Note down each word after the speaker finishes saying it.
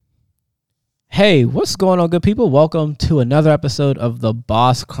Hey, what's going on, good people? Welcome to another episode of the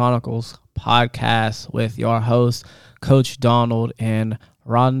Boss Chronicles podcast with your host, Coach Donald and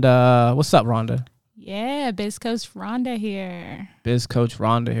Rhonda. What's up, Rhonda? Yeah, Biz Coach Rhonda here. Biz Coach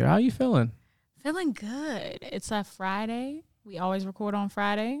Rhonda here. How you feeling? Feeling good. It's a Friday. We always record on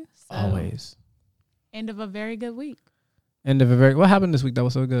Friday. So Always. End of a very good week. What happened this week that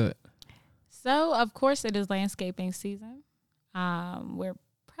was so good? So, of course, it is landscaping season. We're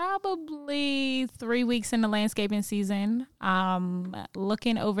probably 3 weeks in the landscaping season.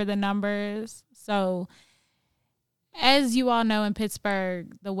 Looking over the numbers. So, as you all know, in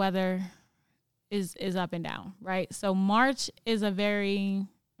Pittsburgh, the weather is up and down, right? So March is a very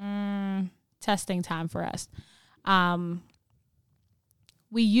testing time for us.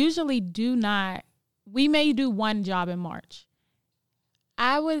 We usually we may do one job in March.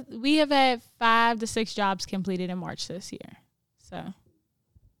 We have had 5 to 6 jobs completed in March this year. So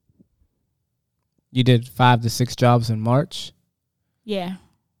You did 5 to 6 jobs in March? yeah,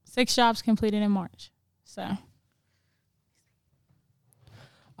 6 jobs completed in March. So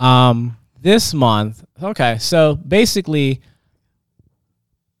this month, okay, so basically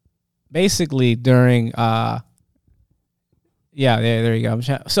during there you go.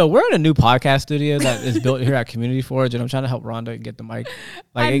 So we're in a new podcast studio that is built here at Community Forge, and I'm trying to help Rhonda get the mic.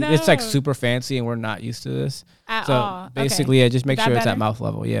 It's like super fancy, and we're not used to this. At so all. basically, Okay. yeah, just make Is sure that it's at better? mouth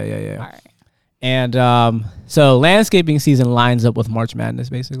level. Yeah. All right. And so landscaping season lines up with March Madness,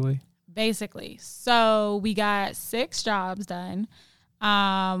 basically. Basically. So we got 6 jobs done.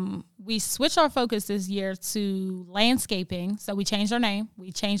 We switched our focus this year to landscaping. So we changed our name.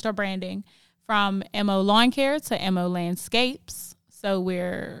 We changed our branding from MO Lawn Care to MO Landscapes. So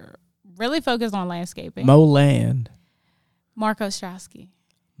we're really focused on landscaping. Moland. Marco Strowski.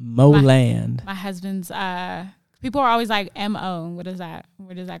 Moland. My husband's, people are always like, MO, what is that?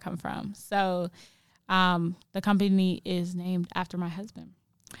 Where does that come from? So, the company is named after my husband.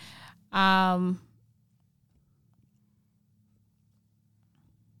 Why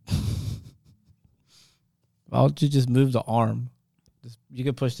don't you just move the arm? You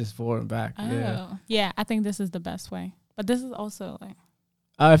could push this forward and back. Yeah, I think this is the best way. But this is also like,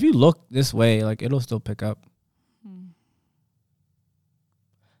 If you look this way, like it'll still pick up.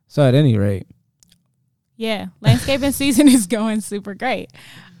 So at any rate, yeah, landscaping season is going super great.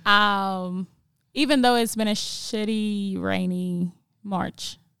 Even though it's been a shitty, rainy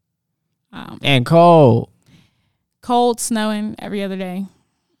March. And cold, snowing every other day.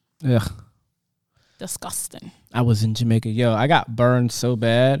 Ugh. Disgusting. I was in Jamaica. Yo, I got burned so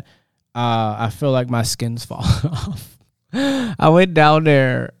bad. I feel like my skin's falling off. I went down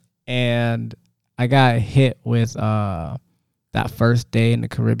there and I got hit with that first day in the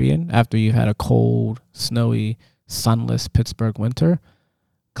Caribbean after you had a cold, snowy, sunless Pittsburgh winter.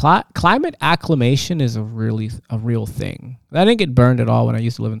 Climate acclimation is a real thing. I didn't get burned at all when I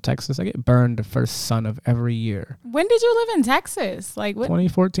used to live in Texas. I get burned the first sun of every year. When did you live in Texas? Like what?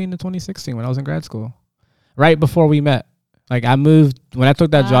 2014 to 2016 when I was in grad school. Right before we met. Like I moved, when I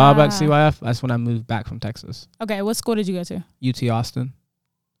took that job at CYF, that's when I moved back from Texas. Okay, what school did you go to? UT Austin.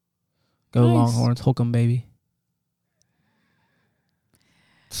 Go Nice. Longhorns, hook 'em, baby.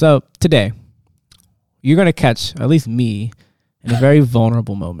 So today, you're going to catch, at least me, in a very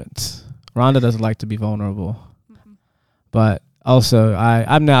vulnerable moment. Rhonda doesn't like to be vulnerable. But also,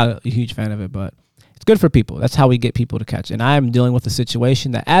 I'm not a huge fan of it, but it's good for people. That's how we get people to catch. And I am dealing with a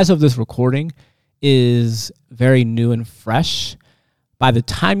situation that, as of this recording, is very new and fresh. By the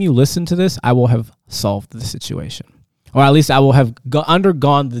time you listen to this, I will have solved the situation. Or at least I will have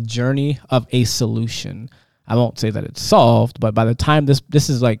undergone the journey of a solution. I won't say that it's solved, but by the time this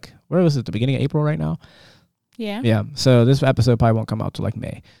is like, where was it, the beginning of April right now? Yeah. Yeah. So this episode probably won't come out till like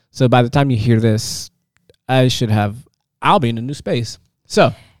May. So by the time you hear this, I'll be in a new space.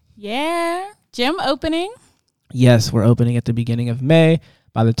 So. Yeah. Gym opening. Yes, we're opening at the beginning of May.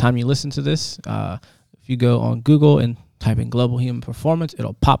 By the time you listen to this, if you go on Google and type in Global Human Performance,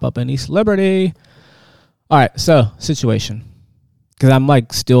 it'll pop up in East Liberty. All right, so situation. Because I'm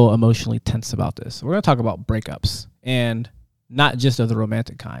like still emotionally tense about this. We're going to talk about breakups, and not just of the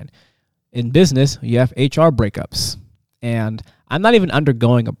romantic kind. In business, you have HR breakups. And I'm not even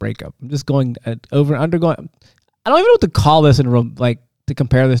undergoing a breakup. I'm just undergoing. I don't even know what to call this to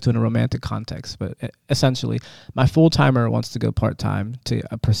compare this to in a romantic context, but essentially my full-timer wants to go part-time to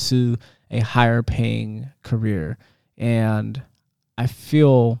pursue a higher paying career. And I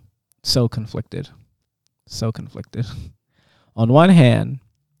feel so conflicted. On one hand,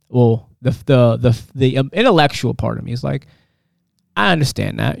 well, the intellectual part of me is like, I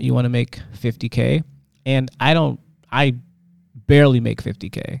understand that you want to make $50K, and I barely make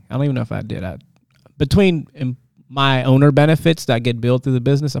 $50K. I don't even know if I did. between my owner benefits that get billed through the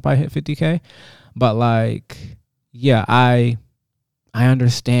business, I probably hit 50K. But like, yeah, I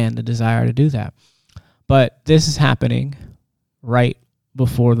understand the desire to do that. But this is happening right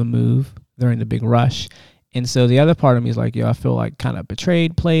before the move, during the big rush. And so the other part of me is like, yo, I feel like kind of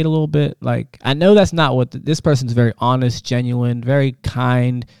betrayed, played a little bit. Like, I know that's not what this person's very honest, genuine, very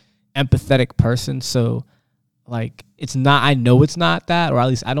kind, empathetic person. So like, it's not, I know it's not that, or at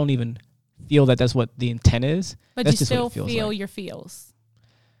least I don't even feel that that's what the intent is. But that's you still feel like. Your feels.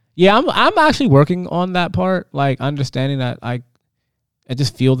 Yeah, I'm actually working on that part, like understanding that I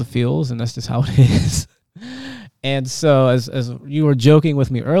just feel the feels, and that's just how it is. And so as you were joking with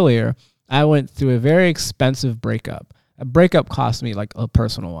me earlier, I went through a very expensive breakup. A breakup cost me like a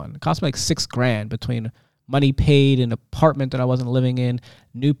personal one. It cost me like $6,000 between money paid, an apartment that I wasn't living in,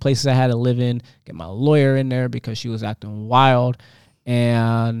 new places I had to live in, get my lawyer in there because she was acting wild,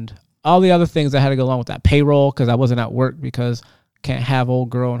 and all the other things that had to go along with that, payroll because I wasn't at work because can't have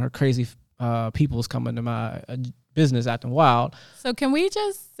old girl and her crazy peoples coming to my business acting wild. So can we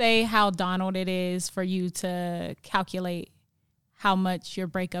just say how Donald it is for you to calculate how much your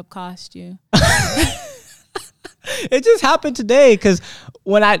breakup cost you? It just happened today because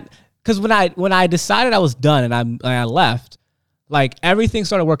when I decided I was done and I left, like everything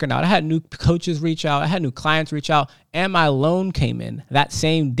started working out. I had new coaches reach out, I had new clients reach out, and my loan came in that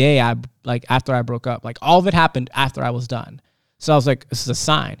same day. After I broke up, like all of it happened after I was done. So I was like, this is a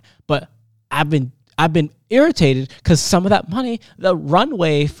sign. But I've been irritated because some of that money, the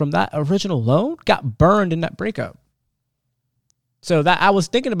runway from that original loan, got burned in that breakup. So that I was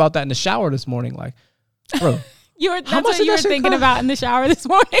thinking about that in the shower this morning, like, bro. That's what you were thinking about in the shower this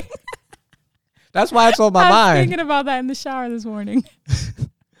morning. That's why it's on my mind. I was thinking about that in the shower this morning.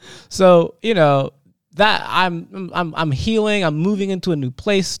 So, that I'm healing. I'm moving into a new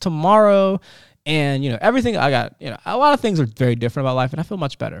place tomorrow. And, everything I got, a lot of things are very different about life, and I feel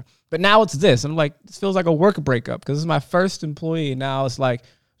much better. But now it's this. I'm like, this feels like a work breakup because this is my first employee. And now it's like,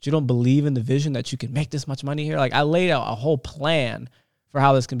 you don't believe in the vision that you can make this much money here. Like, I laid out a whole plan for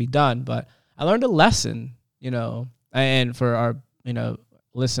how this can be done, but I learned a lesson, and for our,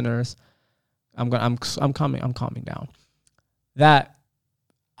 listeners, I'm calming down. That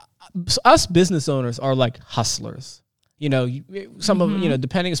us business owners are like hustlers. Some of,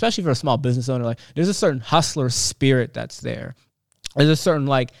 depending, especially for a small business owner, like there's a certain hustler spirit that's there. There's a certain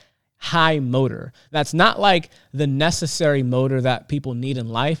like high motor. That's not like the necessary motor that people need in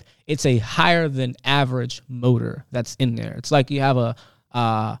life. It's a higher than average motor that's in there. It's like you have a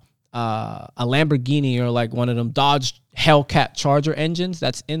Lamborghini or like one of them Dodge Hellcat Charger engines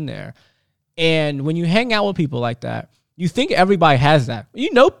that's in there. And when you hang out with people like that, you think everybody has that.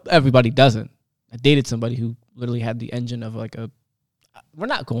 Everybody doesn't. I dated somebody who literally had the engine of like we're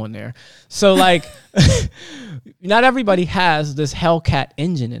not going there. So like, not everybody has this Hellcat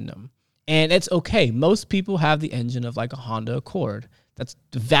engine in them. And it's okay. Most people have the engine of like a Honda Accord. That's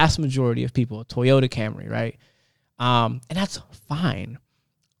the vast majority of people, a Toyota Camry, right? And that's fine.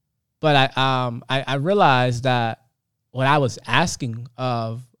 But I realized that when I was asking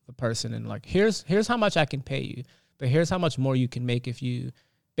of the person and like, here's how much I can pay you, but here's how much more you can make if you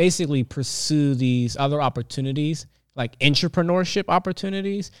basically pursue these other opportunities, like entrepreneurship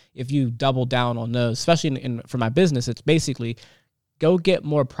opportunities. If you double down on those, especially for my business, it's basically go get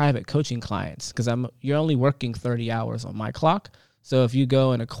more private coaching clients because you're only working 30 hours on my clock. So if you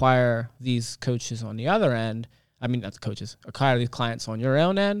go and acquire these coaches on the other end, not the coaches, acquire these clients on your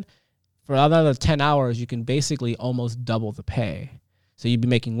own end, for another 10 hours, you can basically almost double the pay. So you'd be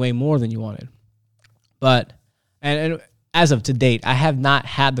making way more than you wanted. But, and as of to date, I have not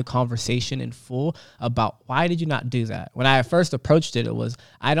had the conversation in full about why did you not do that? When I first approached it, it was,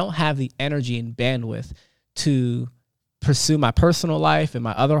 I don't have the energy and bandwidth to pursue my personal life and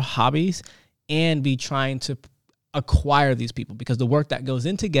my other hobbies and be trying to acquire these people, because the work that goes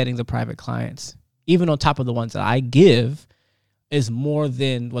into getting the private clients, even on top of the ones that I give, is more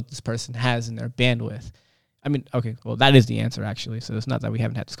than what this person has in their bandwidth. Okay, well, that is the answer, actually. So it's not that we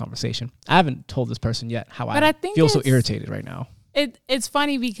haven't had this conversation. I haven't told this person yet how I feel so irritated right now. It's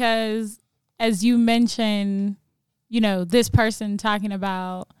funny because, as you mentioned, this person talking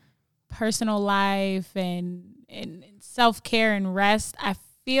about personal life and self-care and rest, I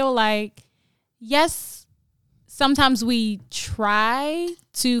feel like, yes, sometimes we try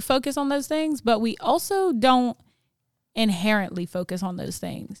to focus on those things, but we also don't inherently focus on those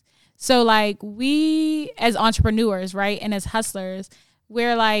things. So like we as entrepreneurs, right, and as hustlers,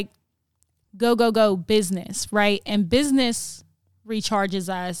 we're like go business, right? And business recharges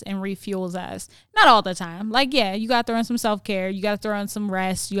us and refuels us. Not all the time. Like, yeah, you got to throw in some self-care. You got to throw in some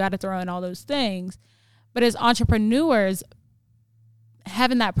rest. You got to throw in all those things. But as entrepreneurs,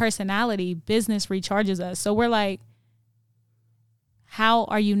 having that personality, business recharges us. So we're like, how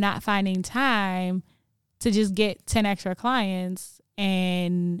are you not finding time to just get 10 extra clients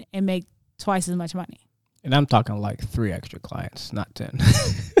and make twice as much money? And I'm talking like 3 extra clients, not 10.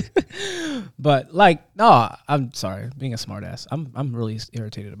 But like, no, I'm sorry, being a smart ass. I'm really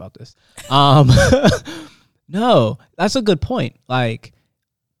irritated about this. No, that's a good point. Like,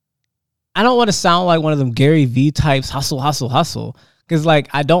 I don't want to sound like one of them Gary V types, hustle, hustle, hustle. Because like,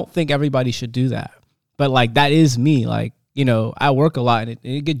 I don't think everybody should do that. But like, that is me. Like, you know, I work a lot and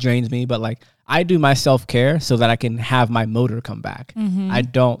it drains me, but like, I do my self-care so that I can have my motor come back.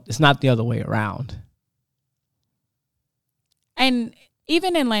 It's not the other way around. And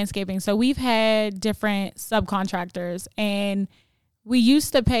even in landscaping, so we've had different subcontractors and we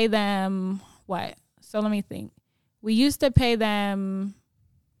used to pay them what? So let me think. We used to pay them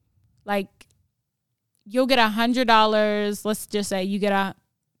like, you'll get $100. Let's just say you get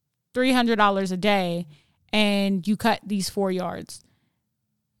 $300 a day and you cut these 4 yards.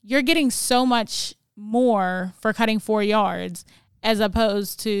 You're getting so much more for cutting 4 yards as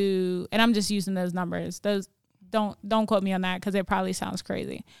opposed to, and I'm just using those numbers. Those don't quote me on that because it probably sounds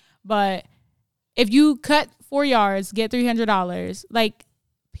crazy. But if you cut 4 yards, get $300, like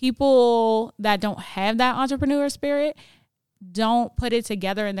people that don't have that entrepreneur spirit don't put it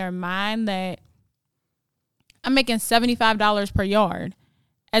together in their mind that I'm making $75 per yard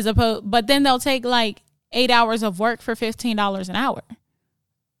but then they'll take like 8 hours of work for $15 an hour.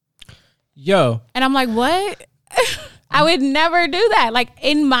 Yo. And I'm like, what? I would never do that. Like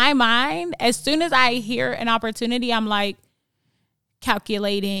in my mind, as soon as I hear an opportunity, I'm like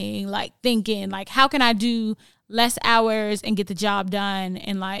calculating, like thinking, like how can I do less hours and get the job done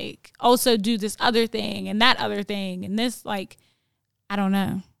and like also do this other thing and that other thing and this, like, I don't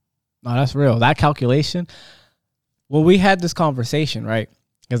know. No, that's real. That calculation. Well, we had this conversation, right?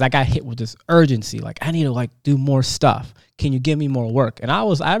 Because I got hit with this urgency. Like, I need to like do more stuff. Can you give me more work? And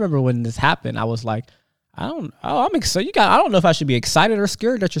I remember when this happened, I was like, I'm excited. I don't know if I should be excited or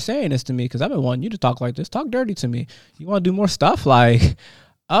scared that you're saying this to me because I've been wanting you to talk like this. Talk dirty to me. You want to do more stuff? Like,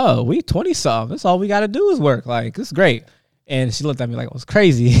 oh, we 20-something. That's all we got to do is work. Like, this is great. And she looked at me like it was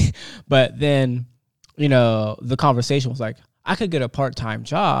crazy. But then, you know, the conversation was like, I could get a part-time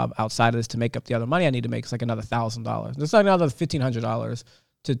job outside of this to make up the other money I need to make. It's like another $1,000. There's like another $1,500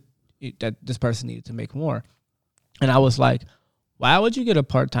 that this person needed to make more. And I was like, why would you get a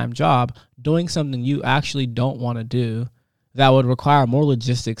part-time job doing something you actually don't want to do that would require more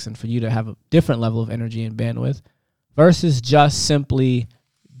logistics and for you to have a different level of energy and bandwidth versus just simply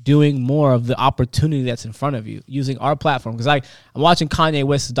doing more of the opportunity that's in front of you using our platform? Because I'm watching Kanye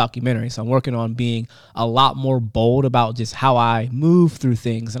West's documentary, so I'm working on being a lot more bold about just how I move through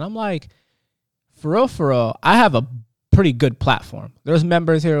things. And I'm like, for real, I have a pretty good platform. There's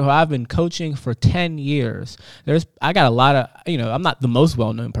members here who I've been coaching for 10 years. I got a lot of, you know, I'm not the most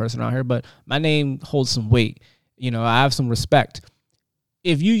well-known person out here, but my name holds some weight. You know, I have some respect.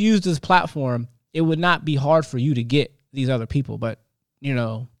 If you use this platform, it would not be hard for you to get these other people. But, you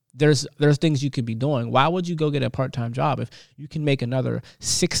know, there's things you could be doing. Why would you go get a part-time job if you can make another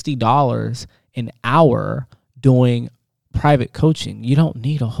 $60 an hour doing private coaching? You don't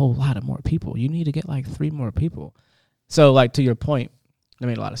need a whole lot of more people. You need to get like 3 more people. So, like, to your point, that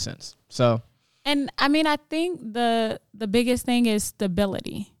made a lot of sense. So, and I mean, I think the biggest thing is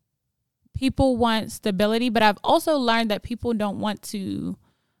stability. People want stability, but I've also learned that people don't want to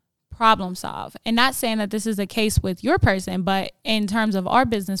problem solve. And not saying that this is the case with your person, but in terms of our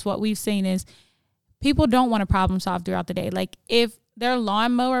business, what we've seen is people don't want to problem solve throughout the day. Like, if their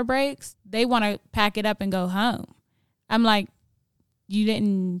lawnmower breaks, they want to pack it up and go home. I'm like, you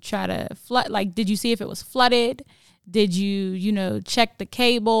didn't try to flood. Like, did you see if it was flooded? Did you, check the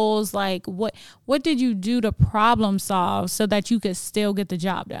cables? Like, what did you do to problem solve so that you could still get the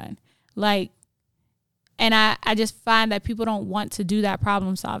job done? Like, and I just find that people don't want to do that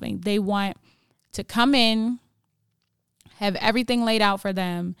problem solving. They want to come in, have everything laid out for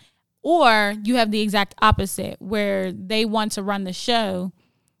them, or you have the exact opposite where they want to run the show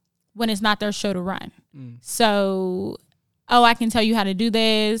when it's not their show to run. So, I can tell you how to do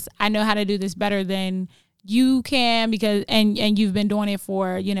this. I know how to do this better than you can because and you've been doing it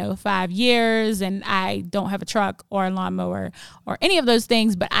for 5 years, and I don't have a truck or a lawnmower or any of those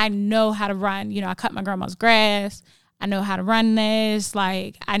things, but I know how to run. I cut my grandma's grass. I know how to run this.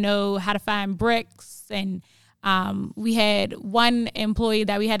 Like, I know how to find bricks. And we had one employee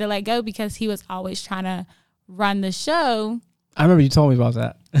that we had to let go because he was always trying to run the show I remember you told me about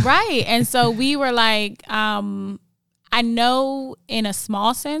that. Right. And so we were like, I know in a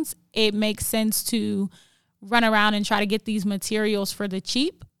small sense, it makes sense to run around and try to get these materials for the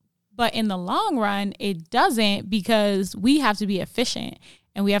cheap. But in the long run, it doesn't, because we have to be efficient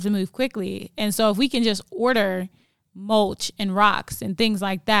and we have to move quickly. And so if we can just order mulch and rocks and things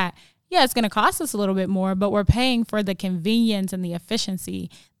like that, yeah, it's going to cost us a little bit more, but we're paying for the convenience and the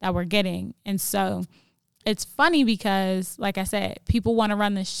efficiency that we're getting. And so it's funny because, like I said, people want to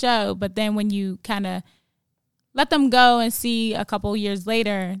run the show, but then when you kind of let them go and see a couple years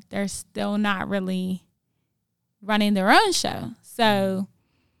later, they're still not really running their own show. So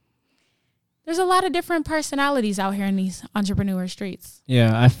there's a lot of different personalities out here in these entrepreneur streets.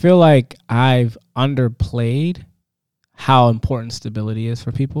 Yeah, I feel like I've underplayed how important stability is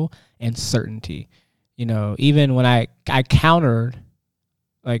for people and certainty. You know, even when I countered,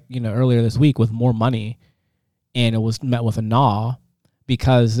 like, you know, earlier this week with more money, and it was met with a gnaw,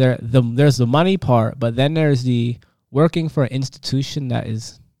 because there's the money part, but then there's the working for an institution that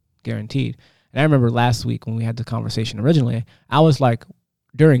is guaranteed. And I remember last week when we had the conversation originally, I was like,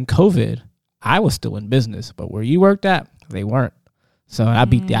 during COVID, I was still in business, but where you worked at, they weren't. So I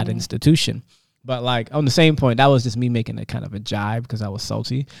beat that institution. But like on the same point, that was just me making it kind of a jibe because I was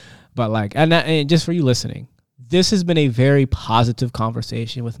salty. But like, and just for you listening, this has been a very positive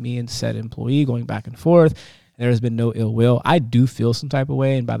conversation with me and said employee going back and forth. There has been no ill will. I do feel some type of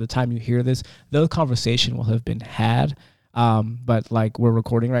way, and by the time you hear this, the conversation will have been had. But like, we're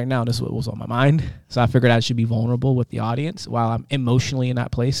recording right now, this is what was on my mind. So I figured I should be vulnerable with the audience while I'm emotionally in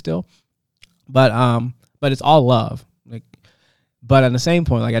that place still. But it's all love. Like, but at the same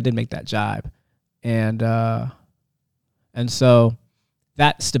point, like, I did make that jibe, and so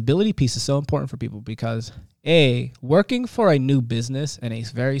that stability piece is so important for people because working for a new business and a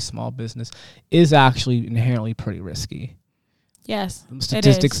very small business is actually inherently pretty risky. Yes,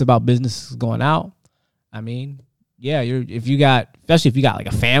 statistics about businesses going out. I mean, yeah, especially if you got like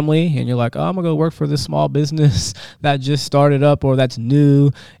a family and you're like, oh, I'm gonna go work for this small business that just started up or that's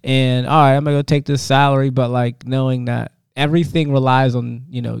new, and all right, I'm gonna go take this salary, but like knowing that everything relies on,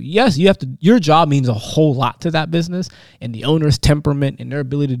 you know, yes, your job means a whole lot to that business, and the owner's temperament and their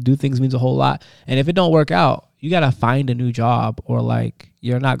ability to do things means a whole lot. And if it don't work out, you got to find a new job or like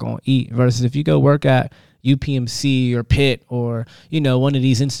you're not going to eat, versus if you go work at UPMC or Pitt or, you know, one of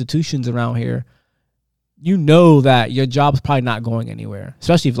these institutions around here, you know that your job's probably not going anywhere,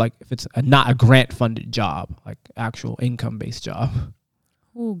 especially if it's not a grant funded job, like actual income based job.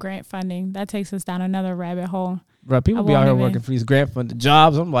 Ooh, grant funding. That takes us down another rabbit hole. Bro, people be out here working for these grant-funded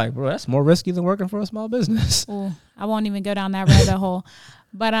jobs. I'm like, bro, that's more risky than working for a small business. Ooh, I won't even go down that rabbit hole.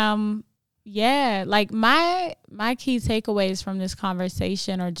 But yeah, like my key takeaways from this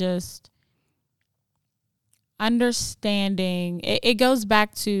conversation are just understanding. It goes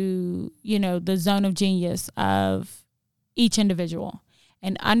back to, you know, the zone of genius of each individual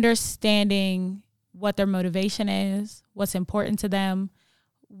and understanding what their motivation is, what's important to them,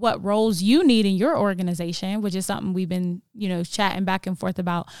 what roles you need in your organization, which is something we've been, you know, chatting back and forth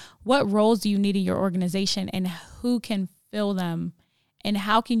about. What roles do you need in your organization and who can fill them? And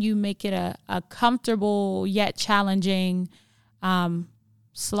how can you make it a comfortable yet challenging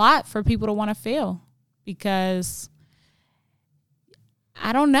slot for people to want to fill? Because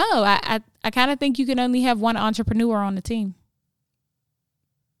I don't know. I kind of think you can only have one entrepreneur on the team.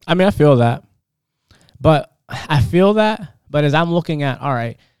 I mean, I feel that. But as I'm looking at, all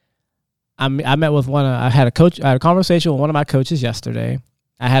right, I met with I had a conversation with one of my coaches yesterday.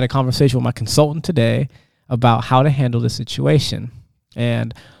 I had a conversation with my consultant today about how to handle the situation.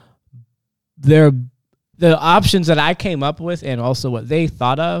 And the options that I came up with and also what they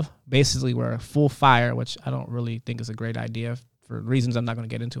thought of basically were full fire, which I don't really think is a great idea for reasons I'm not going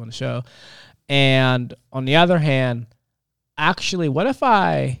to get into on the show. And on the other hand, actually, what if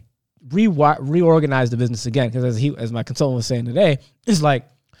I reorganize the business again? Because as my consultant was saying today, it's like,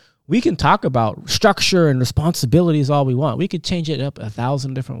 we can talk about structure and responsibilities all we want. We could change it up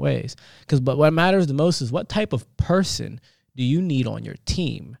 1,000 different ways. But what matters the most is what type of person do you need on your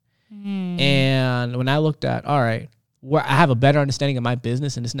team? And when I looked at, all right, where I have a better understanding of my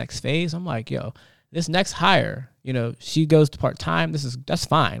business in this next phase, I'm like, yo, this next hire, you know, she goes to part-time. That's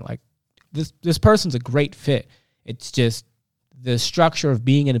fine. Like this person's a great fit. It's just the structure of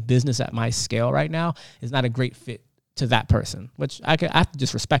being in a business at my scale right now is not a great fit to that person, which I have to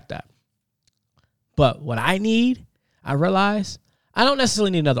just respect that. But what I realize, I don't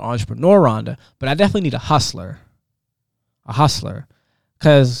necessarily need another entrepreneur, Rhonda, but I definitely need a hustler.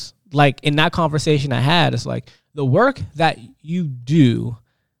 Because like in that conversation I had, it's like the work that you do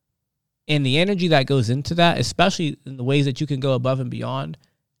And the energy that goes into that, especially in the ways that you can go above and beyond,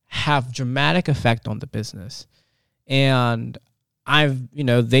 have dramatic effect on the business. And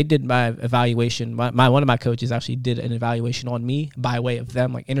they did my evaluation. My one of my coaches actually did an evaluation on me by way of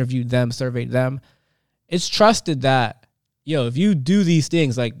them, like interviewed them, surveyed them. It's trusted that, if you do these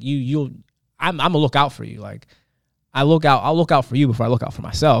things, like I'm gonna look out for you. Like I'll look out for you before I look out for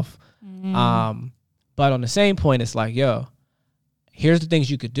myself. But on the same point, it's like, here's the things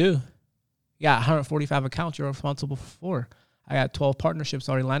you could do. You got 145 accounts you're responsible for. I got 12 partnerships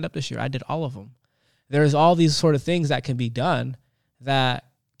already lined up this year. I did all of them. There's all these sort of things that can be done that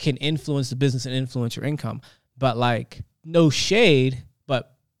can influence the business and influence your income. But like, no shade,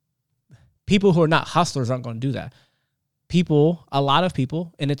 but people who are not hustlers aren't going to do that. A lot of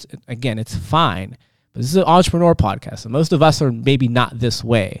people, and it's fine, but this is an entrepreneur podcast, so most of us are maybe not this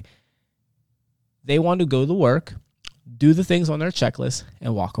way. They want to go to work, do the things on their checklist,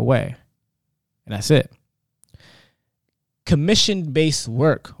 and walk away. And that's it. Commission-based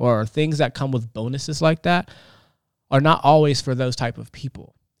work or things that come with bonuses like that are not always for those type of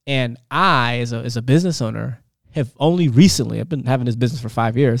people. And I, as a business owner, have only recently, I've been having this business for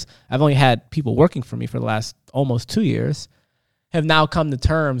 5 years. I've only had people working for me for the last almost 2 years, have now come to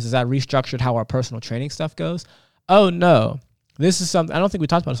terms as I restructured how our personal training stuff goes. Oh no, this is something, I don't think we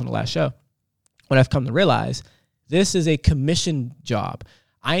talked about this on the last show. What I've come to realize, this is a commission job.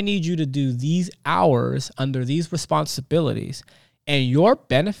 I need you to do these hours under these responsibilities, and your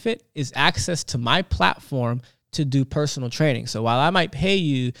benefit is access to my platform to do personal training. So while I might pay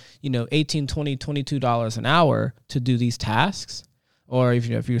you, $18, $20, $22 an hour to do these tasks, or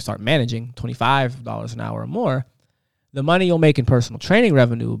if you start managing $25 an hour or more, the money you'll make in personal training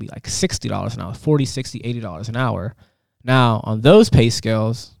revenue will be like $60 an hour, $40, $60, $80 an hour. Now, on those pay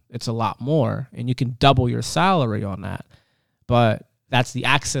scales, it's a lot more, and you can double your salary on that. But that's the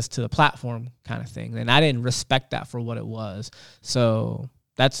access to the platform kind of thing. And I didn't respect that for what it was. So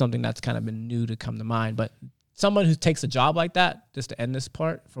that's something that's kind of been new to come to mind. But someone who takes a job like that, just to end this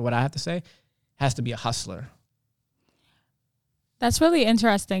part for what I have to say, has to be a hustler. That's really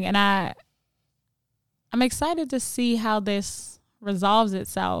interesting. And I'm excited to see how this resolves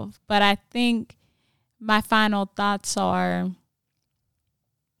itself. But I think my final thoughts are,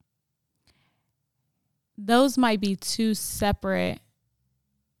 those might be two separate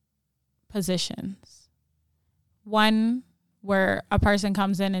positions. One where a person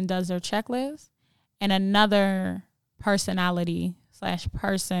comes in and does their checklist, and another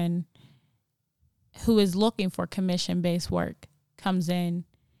personality/person who is looking for commission-based work comes in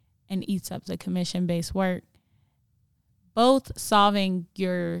and eats up the commission-based work. Both solving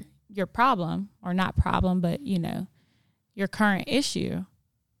your problem, or not problem, but your current issue,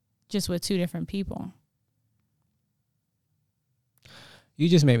 just with two different people. You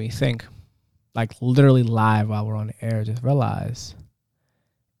just made me think, like literally live while we're on the air, just realize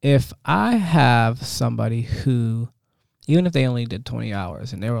if I have somebody who, even if they only did 20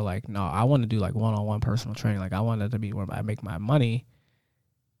 hours and they were like, no, I want to do like one-on-one personal training. Like I want it to be where I make my money.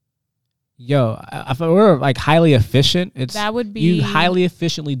 If we're like highly efficient, that would be, you highly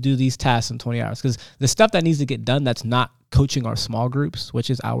efficiently do these tasks in 20 hours. Because the stuff that needs to get done, that's not coaching our small groups, which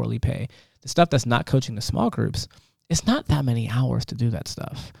is hourly pay. The stuff that's not coaching the small groups, it's not that many hours to do that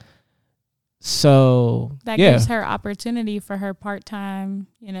stuff. So that gives her opportunity for her part-time,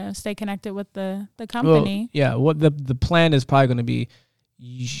 stay connected with the company. What the plan is probably going to be,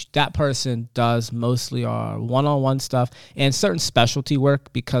 that person does mostly our one-on-one stuff and certain specialty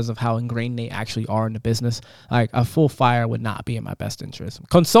work because of how ingrained they actually are in the business. Like a full fire would not be in my best interest.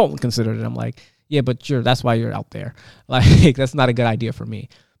 Consultant considered it. I'm like, yeah, but that's why you're out there. Like that's not a good idea for me.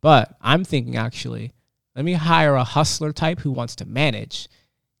 But I'm thinking actually, let me hire a hustler type who wants to manage.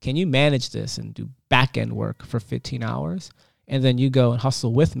 Can you manage this and do back end work for 15 hours? And then you go and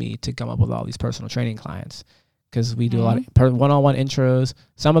hustle with me to come up with all these personal training clients. Because we do a lot of one-on-one intros.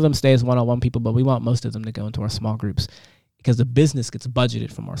 Some of them stay as one-on-one people, but we want most of them to go into our small groups because the business gets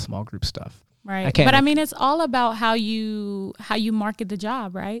budgeted from our small group stuff. Right. But I mean, it's all about how you market the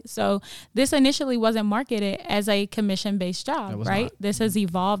job, right? So this initially wasn't marketed as a commission-based job, right? Not. This has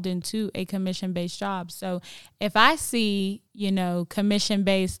evolved into a commission-based job. So if I see,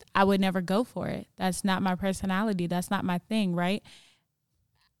 commission-based, I would never go for it. That's not my personality. That's not my thing, right?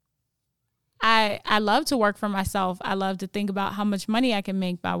 I love to work for myself. I love to think about how much money I can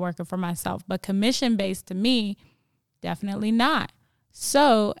make by working for myself. But commission-based to me, definitely not.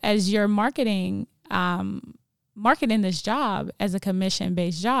 So as you're marketing this job as a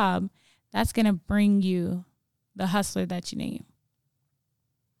commission-based job, that's going to bring you the hustler that you need.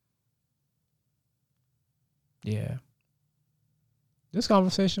 Yeah. This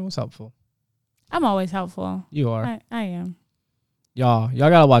conversation was helpful. I'm always helpful. You are. I am. Y'all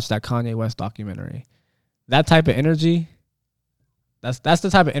gotta watch that Kanye West documentary. That type of energy, that's the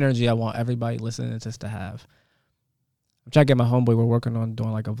type of energy I want everybody listening to this to have. I'm trying to get my homeboy. We're working on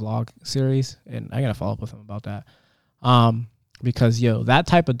doing like a vlog series, and I gotta follow up with him about that. Because that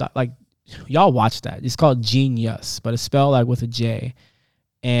type of like, y'all watch that. It's called Genius, but it's spelled like with a J.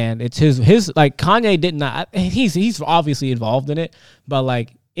 And it's his like Kanye did not. He's obviously involved in it, but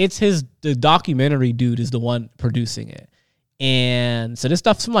like it's the documentary dude is the one producing it. And so this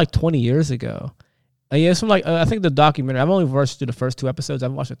stuff's from like 20 years ago. Yeah, it's from like I think the documentary. I've only watched through the first 2 episodes. I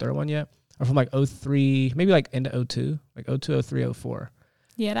haven't watched the third one yet. Or from like 03, maybe like into 02, like 02, 03, 04.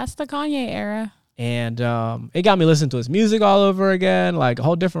 Yeah, that's the Kanye era. And it got me listening to his music all over again, like a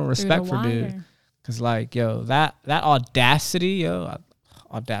whole different respect for dude. Cause like that audacity,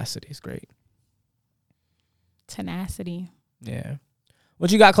 audacity is great. Tenacity. Yeah.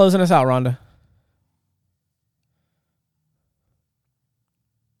 What you got closing us out, Rhonda?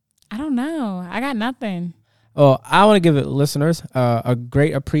 I don't know. I got nothing. Oh, I want to give it listeners a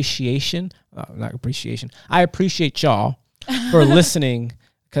great appreciation. Not appreciation. I appreciate y'all for listening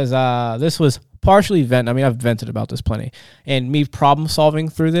because this was partially I've vented about this plenty and me problem solving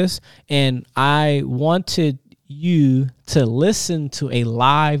through this. And I wanted you to listen to a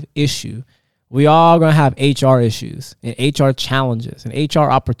live issue. We all going to have HR issues and HR challenges and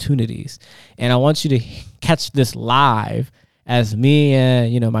HR opportunities. And I want you to catch this live as me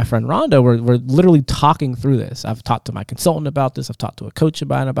and, my friend Rhonda, we're literally talking through this. I've talked to my consultant about this. I've talked to a coach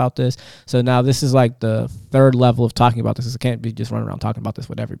about this. So now this is like the third level of talking about this. I can't be just running around talking about this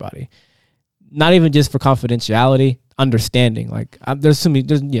with everybody. Not even just for confidentiality, understanding. Like there's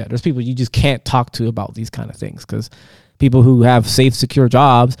people you just can't talk to about these kind of things because people who have safe, secure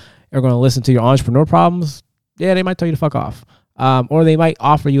jobs are going to listen to your entrepreneur problems. Yeah, they might tell you to fuck off. Or they might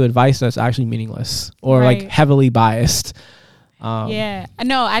offer you advice that's actually meaningless or like heavily biased. Yeah,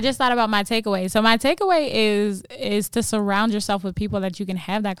 no, I just thought about my takeaway. So my takeaway is to surround yourself with people that you can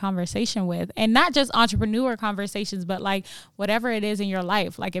have that conversation with, and not just entrepreneur conversations, but like whatever it is in your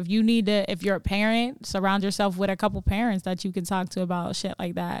life. Like if you're a parent, surround yourself with a couple parents that you can talk to about shit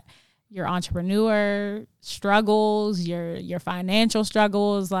like that. Your entrepreneur struggles, your financial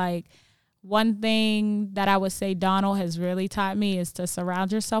struggles. Like one thing that I would say Donald has really taught me is to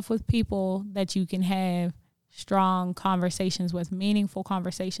surround yourself with people that you can have strong conversations with, meaningful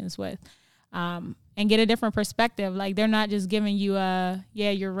conversations with, and get a different perspective. Like they're not just giving you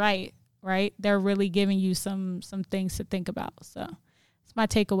you're right. They're really giving you some things to think about. So it's my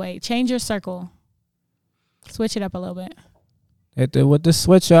takeaway. Change your circle. Switch it up a little bit. With the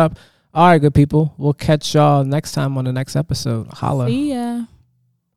switch up. All right, good people. We'll catch y'all next time on the next episode. Holla. See ya.